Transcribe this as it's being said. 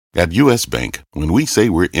At U.S. Bank, when we say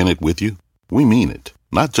we're in it with you, we mean it.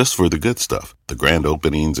 Not just for the good stuff, the grand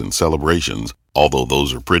openings and celebrations, although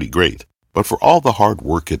those are pretty great, but for all the hard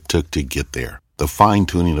work it took to get there. The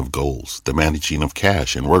fine-tuning of goals, the managing of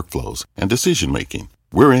cash and workflows, and decision-making.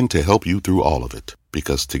 We're in to help you through all of it,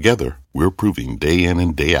 because together, we're proving day in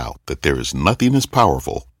and day out that there is nothing as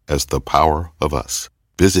powerful as the power of us.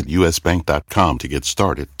 Visit usbank.com to get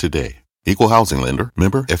started today. Equal housing lender,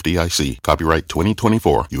 member FDIC, copyright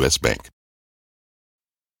 2024, U.S. Bank.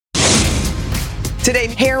 Today,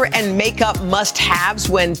 hair and makeup must-haves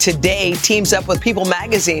when Today teams up with People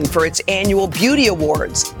magazine for its annual beauty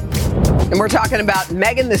awards. And we're talking about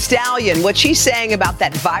Megan Thee Stallion, what she's saying about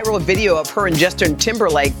that viral video of her and Justin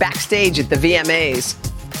Timberlake backstage at the VMAs.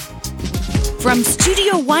 From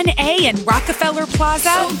Studio 1A in Rockefeller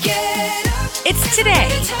Plaza, it's Today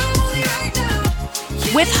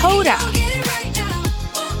with Hoda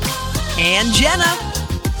and Jenna.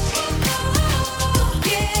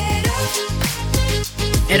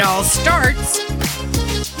 It all starts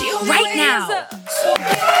right now.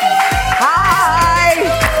 Hi!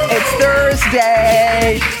 It's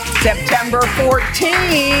Thursday, September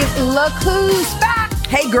 14th. Look who's back.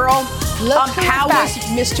 Hey, girl. How back. was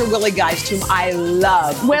Mr. Willie Geist, whom I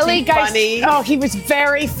love? Willie Geist. Funny? Oh, he was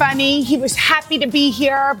very funny. He was happy to be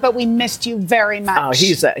here, but we missed you very much.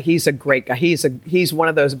 Oh, he's a great guy. He's one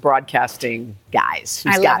of those broadcasting guys.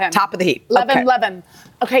 I love him. Top of the heap. Love him.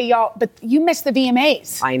 Okay, y'all, but you missed the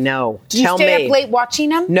VMAs. I know. Did you stay up late watching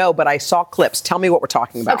them? No, but I saw clips. Tell me what we're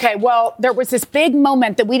talking about. Okay, well, there was this big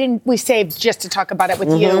moment that we saved just to talk about it with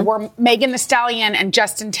you, where Megan Thee Stallion and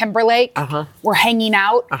Justin Timberlake were hanging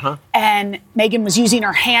out, and Megan was using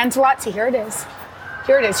her hands a lot. See, here it is.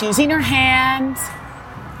 Here it is, using her hands.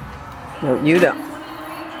 No, you don't.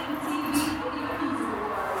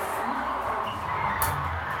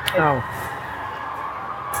 Oh.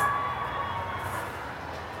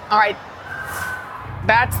 All right,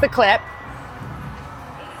 that's the clip.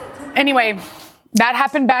 Anyway, that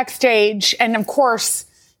happened backstage, and of course,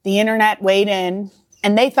 the internet weighed in,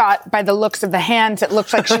 and they thought by the looks of the hands, it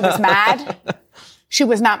looked like she was mad. She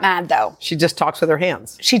was not mad, though. She just talks with her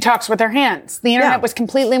hands. She talks with her hands. The internet was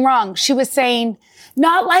completely wrong. She was saying,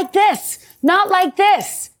 not like this,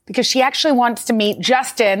 because she actually wants to meet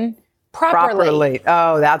Justin properly.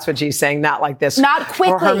 Oh, that's what she's saying. Not like this. Not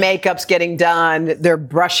quickly. Or her makeup's getting done. They're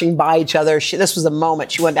brushing by each other. This was a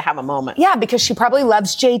moment. She wanted to have a moment. Yeah, because she probably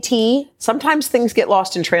loves JT. Sometimes things get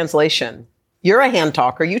lost in translation. You're a hand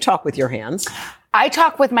talker. You talk with your hands. I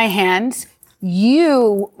talk with my hands.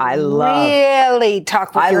 You really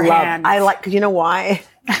talk with your hands. You know why?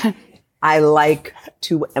 I like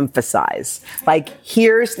to emphasize. Like,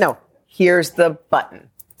 here's the button.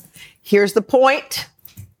 Here's the point.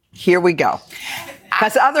 Here we go.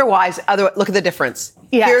 Because otherwise, look at the difference.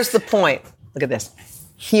 Yes. Here's the point. Look at this.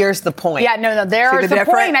 Here's the point. Yeah, no, there's the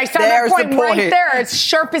point. I saw that point right there. It's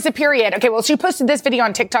sharp as a period. Okay, well, she posted this video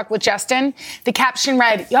on TikTok with Justin. The caption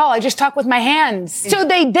read, y'all, I just talk with my hands. So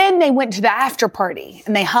they went to the after party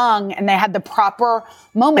and they hung and they had the proper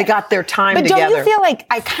moment. They got their time together. But don't you feel like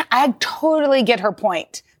I totally get her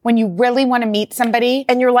point? When you really want to meet somebody.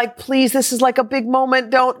 And you're like, please, this is like a big moment.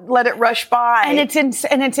 Don't let it rush by. And it's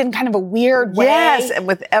in kind of a weird way. Yes. And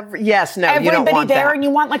with everybody you don't want there that. And you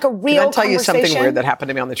want like a real I'll tell you something weird that happened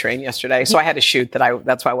to me on the train yesterday. So I had a shoot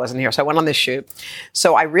that's why I wasn't here. So I went on this shoot.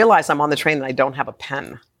 So I realized I'm on the train and I don't have a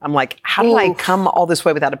pen. I'm like, how did I come all this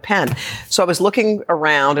way without a pen? So I was looking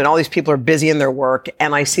around and all these people are busy in their work.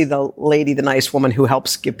 And I see the lady, the nice woman who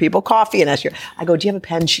helps give people coffee. And I go, do you have a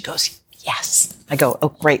pen? She goes, yes. I go, oh,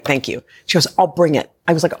 great, thank you. She goes, I'll bring it.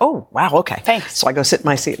 I was like, oh, wow, okay. Thanks. So I go sit in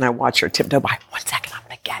my seat and I watch her tiptoe by. 1 second, I'm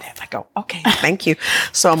going to get it. I go, okay, thank you.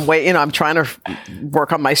 So I'm waiting, I'm trying to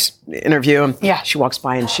work on my interview. And she walks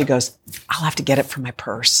by and she goes, I'll have to get it from my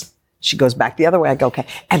purse. She goes back the other way. I go, okay.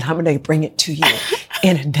 And I'm going to bring it to you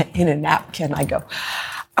in a napkin. I go,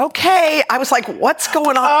 okay. I was like, what's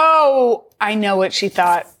going on? Oh, I know what she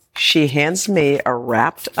thought. She hands me a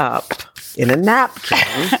wrapped up in a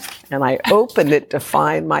napkin, and I opened it to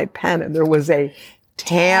find my pen, and there was a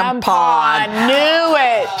tampon. Knew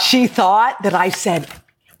it. She thought that I said,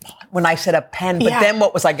 when I said a pen, but then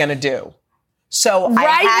what was I going to do? So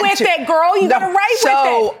write with it, girl. You got to write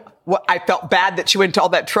with it. Well, I felt bad that she went to all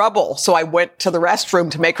that trouble, so I went to the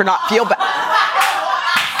restroom to make her not feel bad.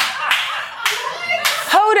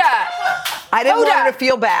 Hoda. I didn't want her to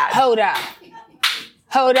feel bad.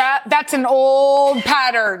 Hoda, that's an old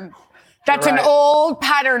pattern. That's an old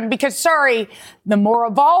pattern because, sorry, the more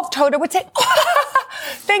evolved Hoda would say,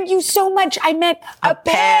 thank you so much. I meant a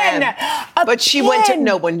pen. But she went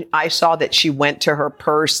to, when I saw that she went to her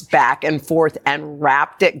purse back and forth and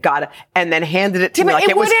wrapped it, got it, and then handed it to me like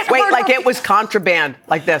it was contraband,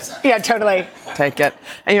 like this. Yeah, totally. Take it.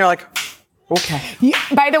 And you're like, okay.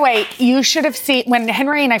 By the way, you should have seen when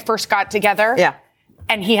Henry and I first got together. Yeah.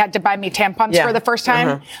 And he had to buy me tampons for the first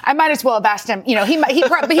time. I might as well have asked him. He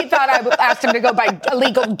thought I asked him to go buy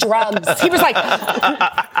illegal drugs. He was like,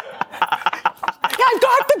 "Yeah, I've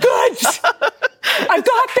got the goods. I've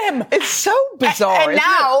got them." It's so bizarre. And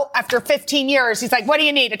now, after 15 years, he's like, "What do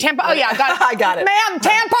you need? A tampon?" Oh yeah, I got it. I got it, ma'am.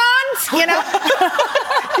 Tampons.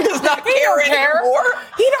 He does not care anymore.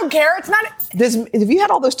 He don't care. It's not. Have you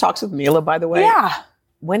had all those talks with Mila, by the way? Yeah.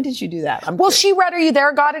 When did you do that? She read Are You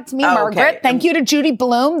There, God? It's me, Margaret. Okay. Thank you to Judy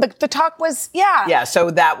Bloom. The talk was, Yeah,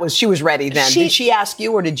 so she was ready then. Did she ask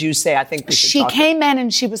you or did you say, I think we should talk? She came in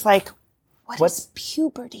and she was like, What's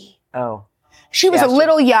puberty? Oh. She was a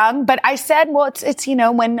little young, but I said, well, it's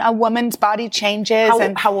when a woman's body changes.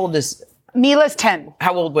 How old is... Mila's 10.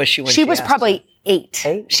 How old was she when she was probably 8.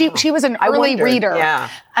 Wow. She was an early reader. Yeah.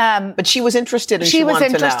 But she was interested and she was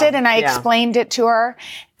interested and I Yeah. explained it to her.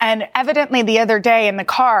 And evidently the other day in the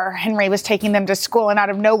car, Henry was taking them to school and out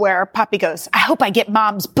of nowhere, Poppy goes, I hope I get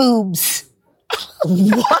mom's boobs.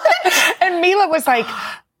 What? And Mila was like,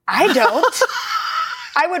 I don't.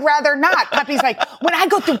 I would rather not. Poppy's like, when I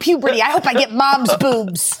go through puberty, I hope I get mom's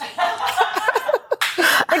boobs.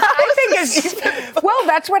 I think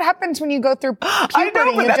that's what happens when you go through puberty. I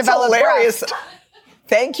know, but that's hilarious.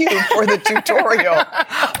 Thank you for the tutorial.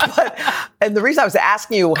 And the reason I was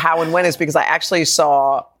asking you how and when is because I actually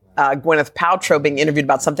saw Gwyneth Paltrow being interviewed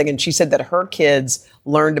about something, and she said that her kids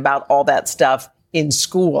learned about all that stuff in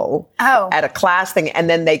school at a class thing, and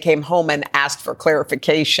then they came home and asked for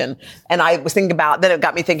clarification. And I was thinking about, then it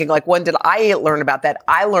got me thinking, like, when did I learn about that?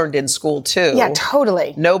 I learned in school too. Yeah,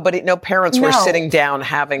 totally. No parents were sitting down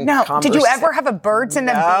having conversations. Did you ever have a birds and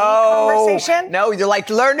a bee conversation? No, you're like,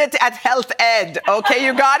 learn it at health ed. Okay,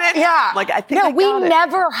 you got it? Yeah. Like, I think we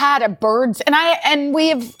never had a birds, and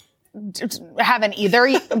we haven't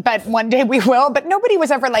either, but one day we will. But nobody was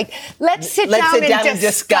ever like, let's sit down and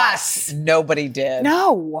discuss. Nobody did.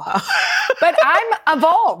 No. But I'm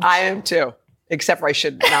evolved. I am too. Except for I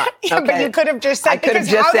should not. Yeah, okay. But you could have just said. I could have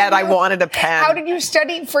just said I wanted a pen. How did you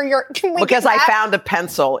study for your? Because I found a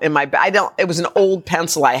pencil in my. It was an old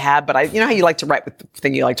pencil I had, but you know how you like to write with the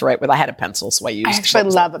thing you like to write with. I had a pencil, so I used. I actually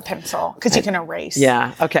love a pencil because you can erase.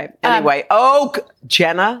 Yeah. Okay. Anyway,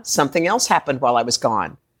 Jenna, something else happened while I was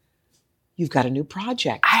gone. You've got a new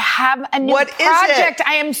project. I have a new project. Is it?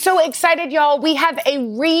 I am so excited, y'all. We have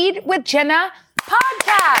a Read with Jenna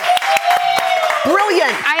podcast.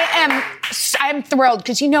 Brilliant. I'm thrilled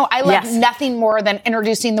because I love nothing more than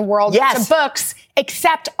introducing the world to books,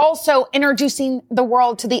 except also introducing the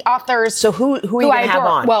world to the authors. So who are you going to have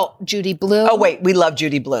on? Well, Judy Bloom. Oh, wait. We love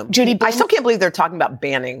Judy Bloom. I still can't believe they're talking about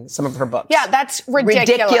banning some of her books. Yeah, that's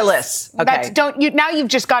ridiculous. Okay. Now you've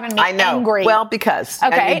just gotten me angry. Well, because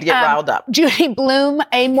I need to get riled up. Judy Bloom,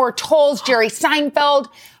 Amor Tolls, Jerry Seinfeld,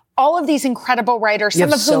 all of these incredible writers,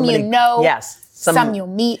 some of whom you know. Yes. Some you'll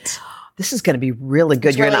meet. This is going to be really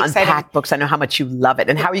good. You're going to unpack books. I know how much you love it.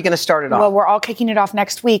 And how are you going to start it off? Well, we're all kicking it off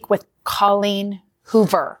next week with Colleen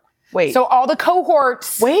Hoover. Wait. So all the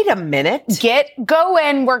cohorts. Wait a minute. Get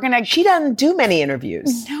going. She doesn't do many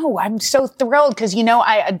interviews. No, I'm so thrilled because,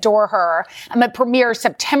 I adore her. I'm at premiere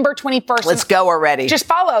September 21st. Let's go already. Just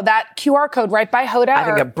follow that QR code right by Hoda. I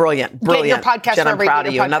think a brilliant. Get your podcast. Jen, I'm proud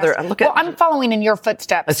of you. I'm following in your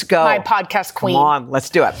footsteps. Let's go. My podcast queen. Come on.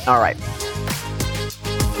 Let's do it. All right.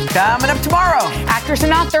 Coming up tomorrow, actress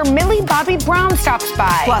and author Millie Bobby Brown stops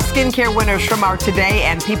by. Plus, skincare winners from our Today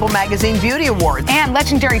and People Magazine Beauty Awards. And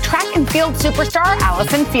legendary track and field superstar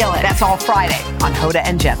Allison Felix. That's all Friday on Hoda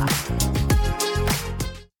and Jenna.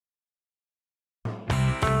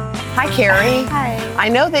 Hi, Carrie. Hi. I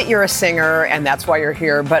know that you're a singer and that's why you're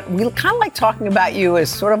here, but we kind of like talking about you as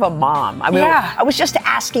sort of a mom. I mean, I was just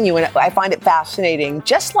asking you, and I find it fascinating,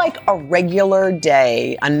 just like a regular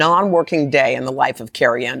day, a non-working day in the life of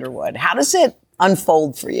Carrie Underwood. How does it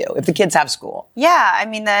unfold for you if the kids have school? Yeah, I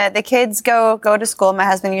mean, the kids go to school. My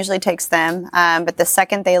husband usually takes them, but the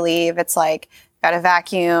second they leave, it's like, got to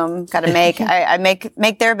vacuum, got to make, I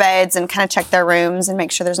make their beds and kind of check their rooms and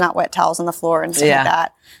make sure there's not wet towels on the floor and stuff like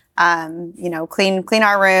that. Clean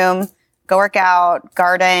our room, go work out,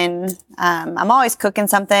 garden. I'm always cooking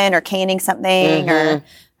something or canning something or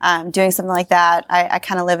doing something like that. I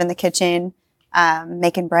kind of live in the kitchen,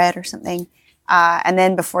 making bread or something. And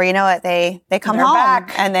then before you know it, they come home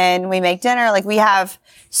back. And then we make dinner. Like we have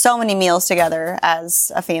so many meals together as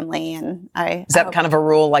a family. And is that kind of a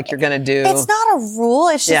rule like you're going to do? It's not a rule.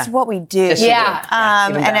 It's just what we do. And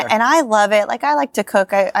I love it. Like I like to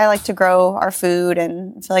cook. I like to grow our food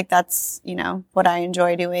and I feel like that's, what I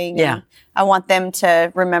enjoy doing. Yeah. And I want them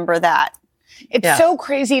to remember that. It's so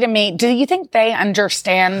crazy to me. Do you think they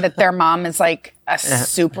understand that their mom is like a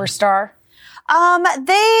superstar?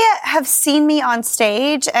 They have seen me on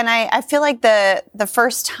stage, and I feel like the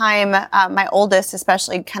first time my oldest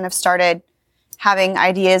especially kind of started having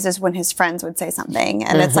ideas is when his friends would say something,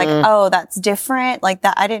 and it's like, oh, that's different. Like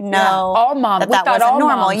that, I didn't know all moms that wasn't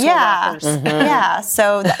normal. Yeah.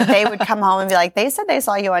 So they would come home and be like, they said they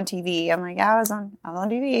saw you on TV. I'm like, I was on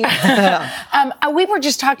TV. We were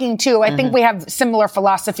just talking too. I think we have similar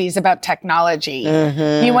philosophies about technology.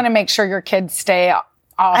 You want to make sure your kids stay off.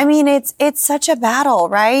 I mean, it's such a battle,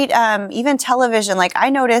 right? Even television, like I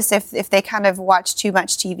notice if they kind of watch too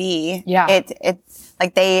much TV, it's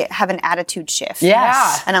like they have an attitude shift.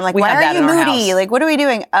 Yes. And I'm like, why are you moody? Like, what are we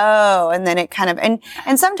doing? Oh, and then it kind of, and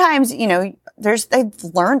sometimes, they've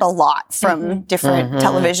learned a lot from different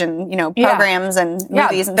television, programs and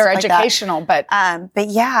movies and they're stuff educational, like that. But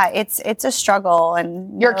it's a struggle,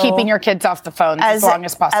 and you're keeping your kids off the phone as long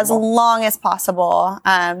as possible. As long as possible.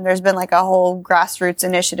 There's been like a whole grassroots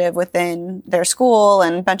initiative within their school,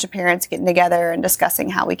 and a bunch of parents getting together and discussing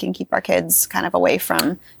how we can keep our kids kind of away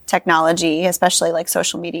from technology, especially like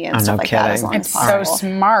social media and stuff like that, as long as possible. It's so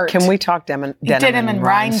smart. Can we talk denim and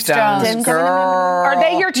rhinestones? Girl. Are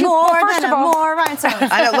they your two? First of all, more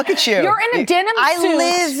rhinestones. I know. Look at you. You're in a denim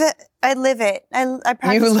suit. I live it. I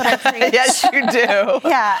practice what I preach. Yes, you do.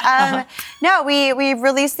 Yeah. No, we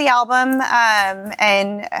released the album,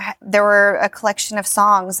 and there were a collection of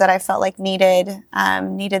songs that I felt like needed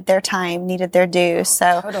their time, needed their due.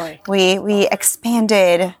 So we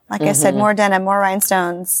expanded, like I said, more denim, more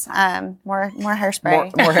rhinestones, more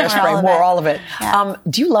hairspray. More hairspray, more all of it. Yeah.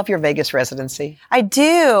 Do you love your Vegas residency? I do.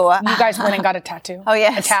 You guys went and got a tattoo. Oh,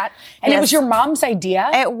 yes. A tat. And it was your mom's idea?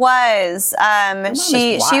 It was.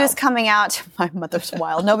 She was coming out. My mother's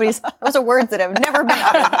wild. Those are words that have never been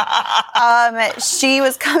uttered. She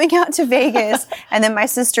was coming out to Vegas, and then my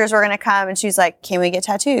sisters were going to come, and she's like, "Can we get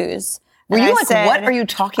tattoos?" Were you like, what are you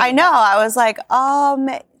talking about? I know. I was like,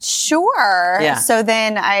 sure. Yeah. So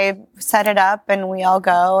then I set it up, and we all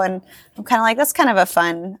go, and I'm kind of like, that's kind of a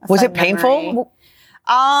fun. Was it memory. painful?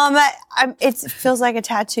 It feels like a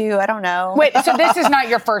tattoo. I don't know. Wait, so this is not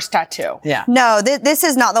your first tattoo? Yeah. No, this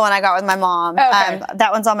is not the one I got with my mom. Okay.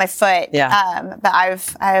 That one's on my foot. Yeah. But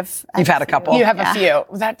I've You've had a couple. You have a few.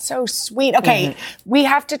 That's so sweet. Okay, we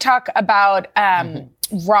have to talk about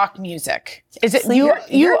rock music. Is it you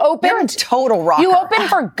opened? You're a total rocker. You opened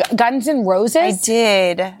for Guns N' Roses? I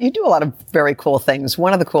did. You do a lot of very cool things.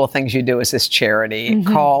 One of the cool things you do is this charity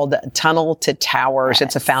called Tunnel to Towers. Yes.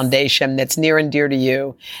 It's a foundation that's near and dear to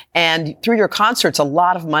you. And through your concerts, a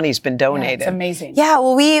lot of money's been donated. Yeah, it's amazing. Yeah,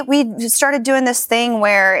 well, we started doing this thing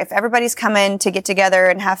where if everybody's coming to get together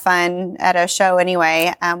and have fun at a show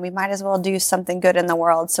anyway, we might as well do something good in the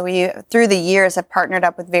world. So we, through the years, have partnered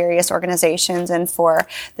up with various organizations, and for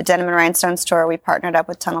the Denim and Rhinestones tour, we partnered up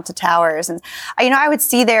with Tunnel to Towers. And, I would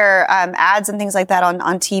see their ads and things like that on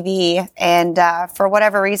TV. And for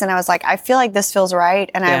whatever reason, I was like, I feel like this feels right.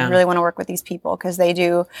 And I really want to work with these people because they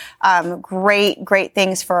do great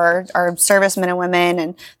things for our servicemen and women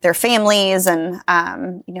and their families. And,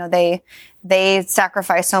 they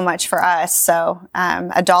sacrifice so much for us. So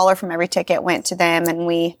 $1 from every ticket went to them, and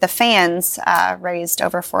the fans raised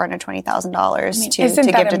over $420,000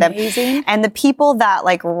 to give to them. And the people that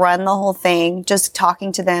like run the whole thing, just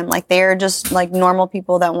talking to them, like they're just like normal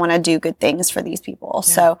people that want to do good things for these people.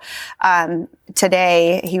 Yeah. So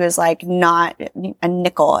today he was like, not a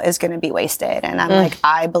nickel is going to be wasted, and I'm like,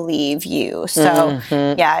 I believe you. So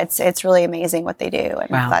yeah, it's really amazing what they do,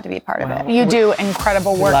 and I'm glad to be a part of it. You do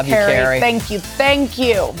incredible work, love you, Carrie. Thank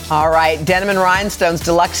you. All right, Denim and Rhinestones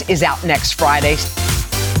Deluxe is out next Friday.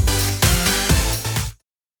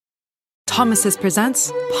 Thomas's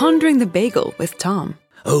presents Pondering the Bagel with Tom.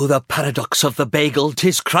 Oh, the paradox of the bagel.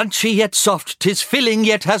 'Tis crunchy yet soft, 'tis filling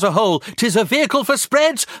yet has a hole, 'tis a vehicle for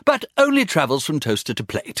spreads, but only travels from toaster to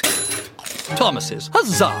plate. Thomas's,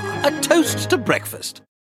 huzzah, a toast to breakfast.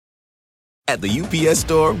 At the UPS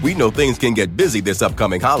Store, we know things can get busy this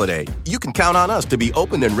upcoming holiday. You can count on us to be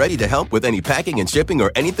open and ready to help with any packing and shipping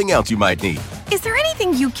or anything else you might need. Is there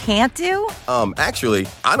anything you can't do? Actually,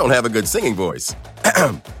 I don't have a good singing voice.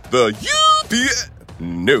 The UPS...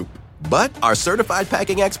 Nope. But our certified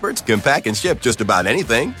packing experts can pack and ship just about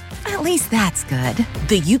anything. I At least that's good.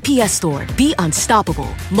 The UPS Store. Be unstoppable.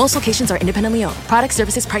 Most locations are independently owned. Product,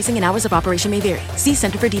 services, pricing, and hours of operation may vary. See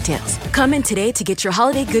Center for details. Come in today to get your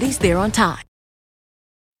holiday goodies there on time.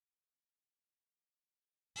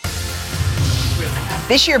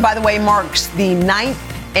 This year, by the way, marks the 9th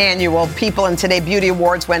annual People in Today Beauty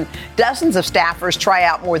Awards, when dozens of staffers try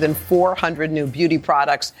out more than 400 new beauty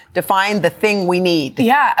products to find the thing we need.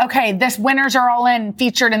 Yeah, okay. This winners are all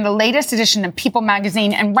featured in the latest edition of People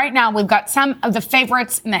magazine. And right now we've got some of the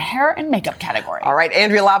favorites in the hair and makeup category. All right.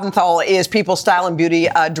 Andrea Lavinthal is People Style and Beauty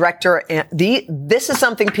Director. This is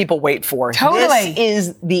something people wait for. Totally. This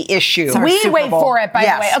is the issue. We wait for it, by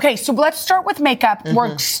the way. Okay, so let's start with makeup.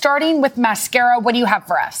 We're starting with mascara. What do you have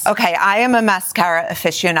for us? Okay, I am a mascara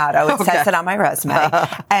aficionado. It says it on my resume.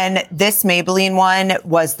 And this Maybelline one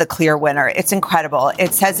was the clear winner. It's incredible.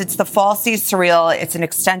 It says it's the Falsy Surreal. It's an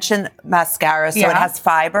extension mascara, so it has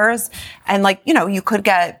fibers. And you could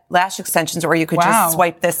get lash extensions, or you could just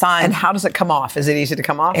swipe this on. And how does it come off? Is it easy to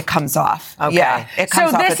come off? It comes off. Okay. Yeah, it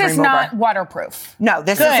comes off. So this is not waterproof? No,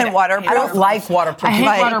 this isn't waterproof. I don't like waterproof. I hate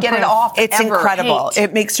waterproof. Get it off. It's incredible.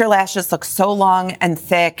 It makes your lashes look so long and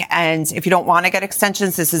thick. And if you don't want to get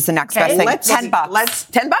extensions, this is the next best thing.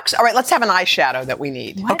 $10. $10? All right, let's have an eyeshadow that we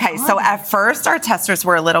need. Okay, so at first our testers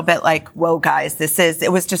were a little bit like, whoa, guys,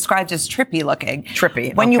 it was described as trippy looking.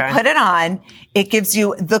 Trippy, When you put it on, it gives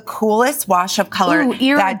you the coolest wash of color. Ooh,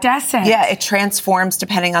 iridescent. It transforms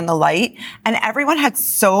depending on the light. And everyone had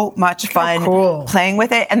so much fun playing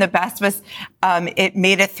with it. And the best was it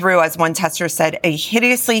made it through, as one tester said, a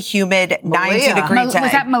hideously humid 90-degree day.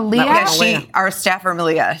 Was that Malia? Yeah, our staffer,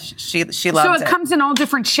 Malia, she loved it. So it comes in all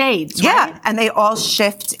different shades, right? Yeah, and they all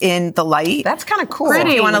shift in the light. That's kind of cool.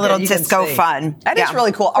 Pretty. If you want a little disco fun. That is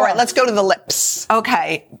really cool. All right, let's go to the lips.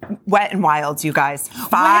 Okay, Wet n Wild, you guys.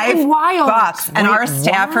 Wet n Wild. $5. And our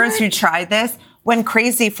staffers who tried this went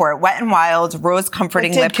crazy for it. Wet n Wild, rose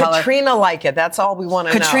comforting lip color. Did Katrina like it? That's all we want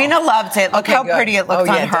to know. Katrina loved it. Look how pretty it looks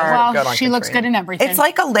on her. Well, she looks good in everything. It's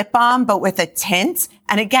like a lip balm, but with a tint.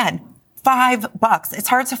 And again, $5. It's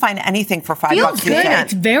hard to find anything for $5. Feels good.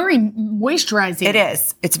 It's very moisturizing. It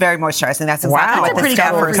is. It's very moisturizing. That's exactly what the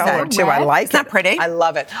staffer said too. I like it. Isn't that pretty? I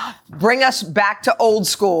love it. Bring us back to old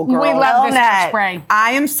school, girl. We love this spray.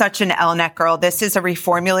 I am such an Elnet girl. This is a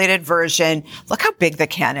reformulated version. Look how big the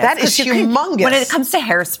can is. That is humongous. When it comes to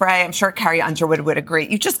hairspray, I'm sure Carrie Underwood would agree.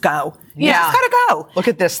 You just go. You just gotta go. Look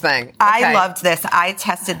at this thing. Okay. I loved this. I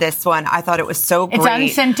tested this one. I thought it was so great. It's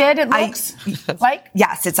unscented, it looks like?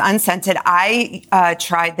 Yes, it's unscented. I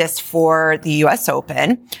tried this for the U.S.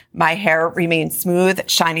 Open. My hair remained smooth,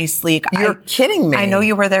 shiny, sleek. You're kidding me. I know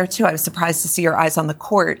you were there too. I was surprised to see your eyes on the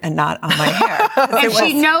court and not on my hair. If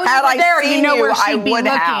she knows you were there, you know where she'd be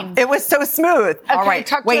looking. It was so smooth. Okay, all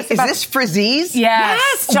right. Wait, is this Frizzies?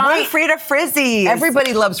 Yes. John Frieda Frizzies.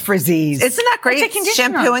 Everybody loves Frizzies. Isn't that great?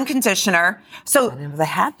 Shampoo and conditioner. So I never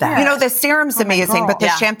had that. The serum's amazing, but the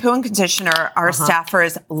shampoo and conditioner, our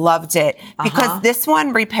staffers loved it because this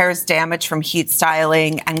one repairs damage from heat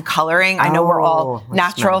styling and coloring. I know we're all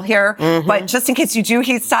natural here, but just in case you do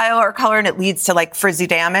heat style or color and it leads to like frizzy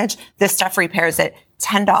damage, this stuff repairs it.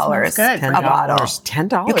 $10 a bottle.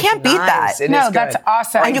 $10. You can't beat that. No, that's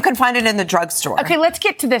awesome. And you can find it in the drugstore. Okay, let's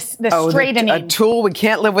get to this straightening. A tool we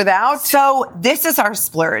can't live without. So this is our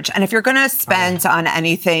splurge. And if you're going to spend on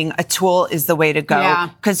anything, a tool is the way to go.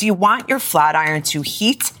 Because you want your flat iron to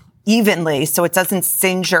heat evenly so it doesn't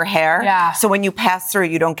singe your hair. Yeah. So when you pass through,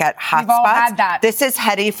 you don't get hot spots. We've all had that. This is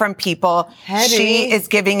Hetty from People. She is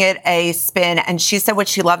giving it a spin, and she said what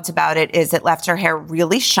she loved about it is it left her hair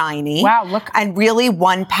really shiny. Wow, look. And really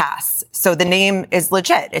one pass. So the name is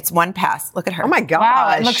legit. It's one pass. Look at her. Oh my gosh.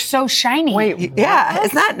 Wow, it looks so shiny. Wait, yeah,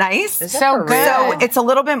 isn't that nice? So good. So it's a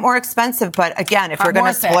little bit more expensive, but again, if you're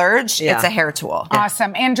going to splurge, it's a hair tool.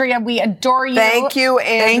 Awesome. Andrea, we adore you. Thank you,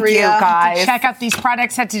 Andrea. Thank you, guys. To check out these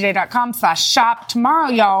products at today.com/shop. Tomorrow,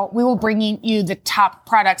 y'all, we will bring you the top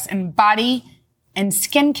products in body and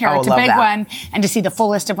skincare. It's a big one. And to see the full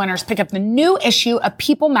list of winners, pick up the new issue of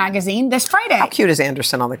People magazine this Friday. How cute is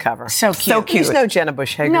Anderson on the cover? So cute. So cute. He's no Jenna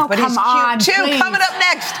Bush Hager, no, but he's cute too. Please. Coming up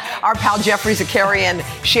next, our pal Geoffrey Zakarian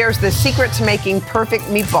shares the secret to making perfect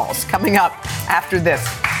meatballs. Coming up after this.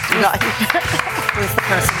 Who's the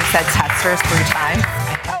person who said testers 3 times?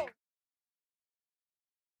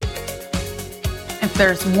 If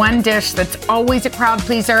there's one dish that's always a crowd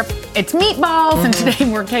pleaser, it's meatballs. And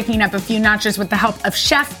today we're kicking up a few notches with the help of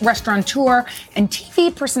chef, restaurateur, and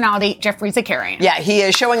TV personality Geoffrey Zakarian. Yeah, he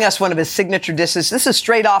is showing us one of his signature dishes. This is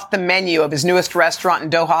straight off the menu of his newest restaurant in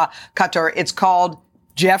Doha, Qatar. It's called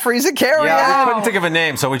Geoffrey Zakarian. Yeah, we couldn't think of a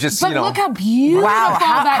name, so we just, But look how beautiful Wow,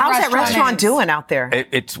 how's that restaurant restaurant doing out there?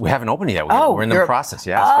 We haven't opened yet. We're in the process.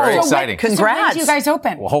 Yeah, it's very exciting. Congrats. So when do you guys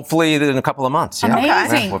open? Well, hopefully in a couple of months. Yeah.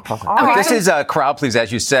 Amazing. But this is a crowd please,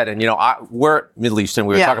 as you said, and we're Middle Eastern.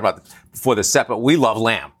 We were talking about before the set, but we love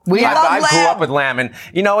lamb. I grew up with lamb, and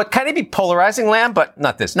it kind of be polarizing lamb, but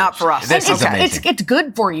not this. Not for us. This is amazing. It's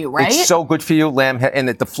good for you, right? It's so good for you, lamb, and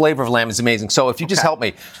the flavor of lamb is amazing. So if you just help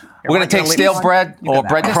me. We're going to take stale bread or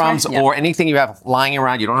breadcrumbs or anything you have lying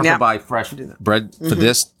around. You don't have to buy fresh bread for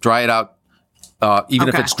this. Dry it out. Even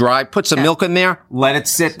if it's dry, put some milk in there, let it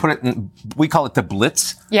sit, put it in, we call it the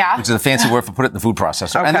blitz, which is a fancy word for put it in the food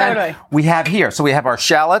processor. Okay. And then we have here, so we have our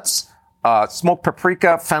shallots, smoked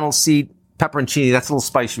paprika, fennel seed, pepperoncini. That's a little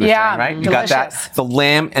spicy, right? You got that. The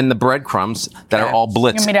lamb and the breadcrumbs that are all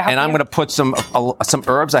blitzed. And I'm going to put some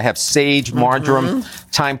herbs. I have sage, marjoram,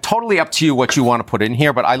 thyme. Totally up to you what you want to put in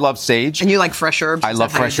here, but I love sage. And you like fresh herbs? I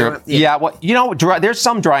love fresh herbs. Yeah, well, dry, there's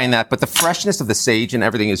some dry in that, but the freshness of the sage and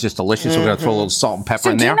everything is just delicious. So we're going to throw a little salt and pepper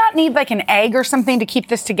in there. So do you not need like an egg or something to keep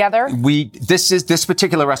this together? This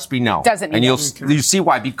particular recipe, no. Doesn't need And you see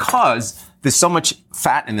why, because there's so much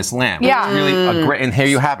fat in this lamb. Yeah. It's really a great, and here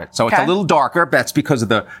you have it. So it's a little darker. That's because of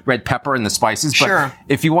the red pepper and the spices. But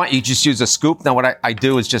if you want, you just use a scoop. Now what I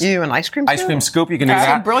do is just... You do an ice cream scoop? You can do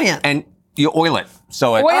that. So brilliant. And you oil it.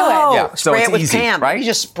 So oil it. Yeah. So spray it's it with easy, Pam. right? You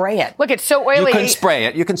just spray it. Look, it's so oily. You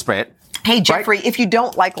can spray it. Hey, Geoffrey, if you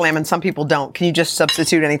don't like lamb, and some people don't, can you just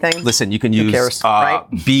substitute anything? Listen, you can use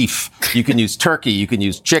beef, you can use turkey, you can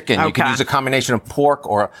use chicken, you can use a combination of pork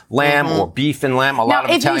or lamb or beef and lamb. A lot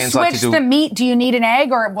of Italians like to do. If you switch the meat, do you need an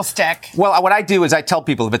egg or it will stick? Well, what I do is I tell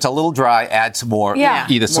people if it's a little dry, add some more,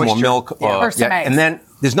 either some more milk or some eggs. And then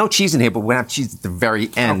there's no cheese in here, but we're going to have cheese at the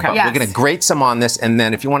very end. But we're going to grate some on this, and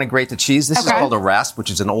then if you want to grate the cheese, this is called a rasp,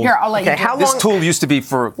 which is an old... Here, I'll let you do This tool used to be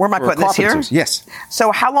for... Where am I putting this here? Yes.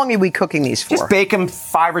 So how long are we cooking these for? Just bake them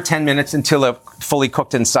 5 or 10 minutes until they're fully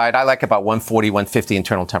cooked inside. I like about 140, 150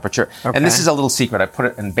 internal temperature. Okay. And this is a little secret. I put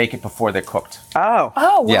it and bake it before they're cooked. Oh,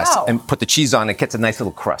 wow. Yes, and put the cheese on. It gets a nice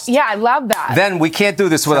little crust. Yeah, I love that. Then we can't do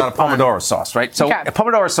this without a pomodoro sauce, right? So a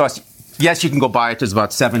pomodoro sauce... Yes, you can go buy it. There's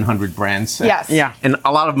about 700 brands. Yes. Yeah. And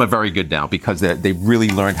a lot of them are very good now because they really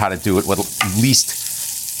learned how to do it with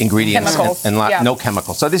least ingredients and no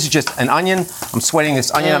chemicals. So this is just an onion. I'm sweating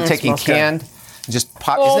this onion. I'm taking canned. Just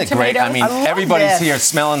pop. Isn't it great? I mean, everybody's here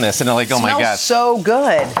smelling this and they're like, oh my God. So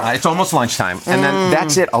good. It's almost lunchtime. And then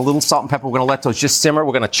that's it. A little salt and pepper. We're going to let those just simmer.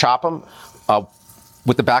 We're going to chop them.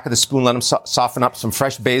 With the back of the spoon, let them soften up. Some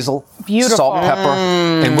fresh basil, salt, pepper,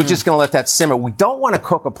 and we're just going to let that simmer. We don't want to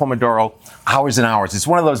cook a pomodoro hours and hours. It's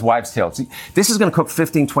one of those wives' tales. This is going to cook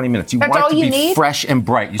 15, 20 minutes. You want it to be fresh and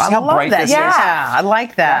bright. You see how bright this is? Yeah, I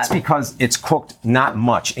like that. That's because it's cooked not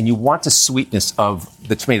much, and you want the sweetness of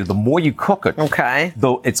the tomato. The more you cook it,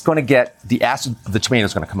 though, it's going to get the acid of the tomato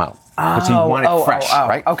is going to come out. But you want it fresh,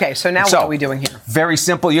 right? Okay, so now what are we doing here? Very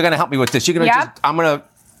simple. You're going to help me with this. You're going to I'm going to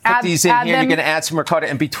put these in here. You're going to add some ricotta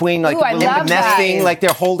in between, like a little nesting, like they're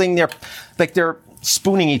holding they're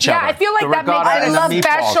spooning each other. Yeah, I feel like that makes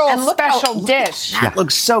a special dish. That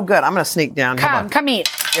looks so good. I'm going to sneak down. Come eat.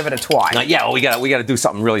 Give it a try. Well, we got to do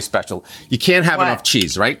something really special. You can't have enough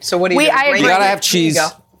cheese, right? So what do you do? You got to have cheese.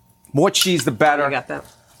 More cheese, the better. You got that.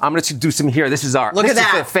 I'm going to do some here. This is this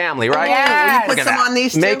is the family, right? Yeah. Will you put some on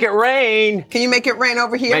these too? Make it rain. Can you make it rain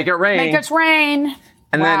over here? Make it rain. Make it rain.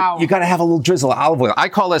 And then you got to have a little drizzle of olive oil. I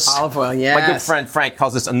call this olive oil. Yes. My good friend Frank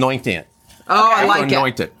calls this anointing it. Oh, I like it.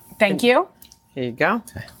 Anoint it. Thank you. Here you go.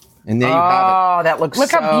 And there you have it. Oh, that looks.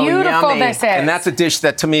 Look how beautiful yummy. this is. And that's a dish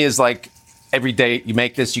that to me is like every day you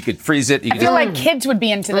make this. You could freeze it. I feel like kids would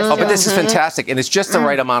be into this. Oh, but this is fantastic, and it's just the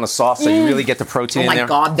right amount of sauce, so you really get the protein in there. Oh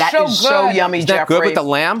my God, that is so yummy, Isn't that Geoffrey. good with the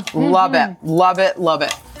lamb? Love it, love it, love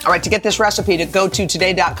it. All right, to get this recipe, to go to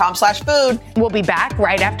today.com/food. We'll be back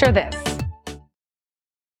right after this.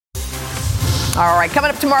 All right, coming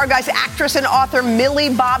up tomorrow, guys, actress and author Millie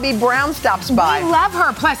Bobby Brown stops by. We love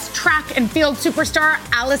her. Plus, track and field superstar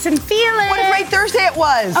Allison Felix. What a great Thursday it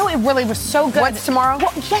was. Oh, it really was so good. What's tomorrow?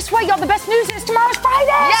 Well, guess what, y'all? The best news is tomorrow's Friday.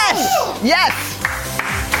 Yes, yes.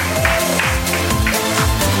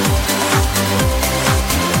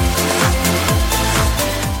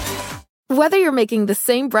 Whether you're making the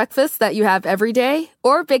same breakfast that you have every day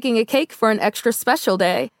or baking a cake for an extra special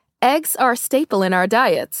day, eggs are a staple in our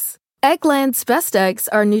diets. Eggland's Best Eggs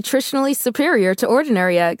are nutritionally superior to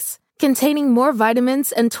ordinary eggs, containing more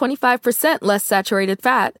vitamins and 25% less saturated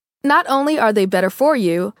fat. Not only are they better for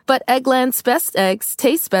you, but Eggland's Best Eggs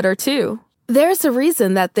taste better too. There's a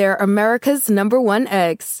reason that they're America's #1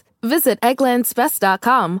 eggs. Visit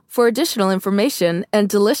egglandsbest.com for additional information and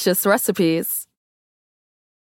delicious recipes.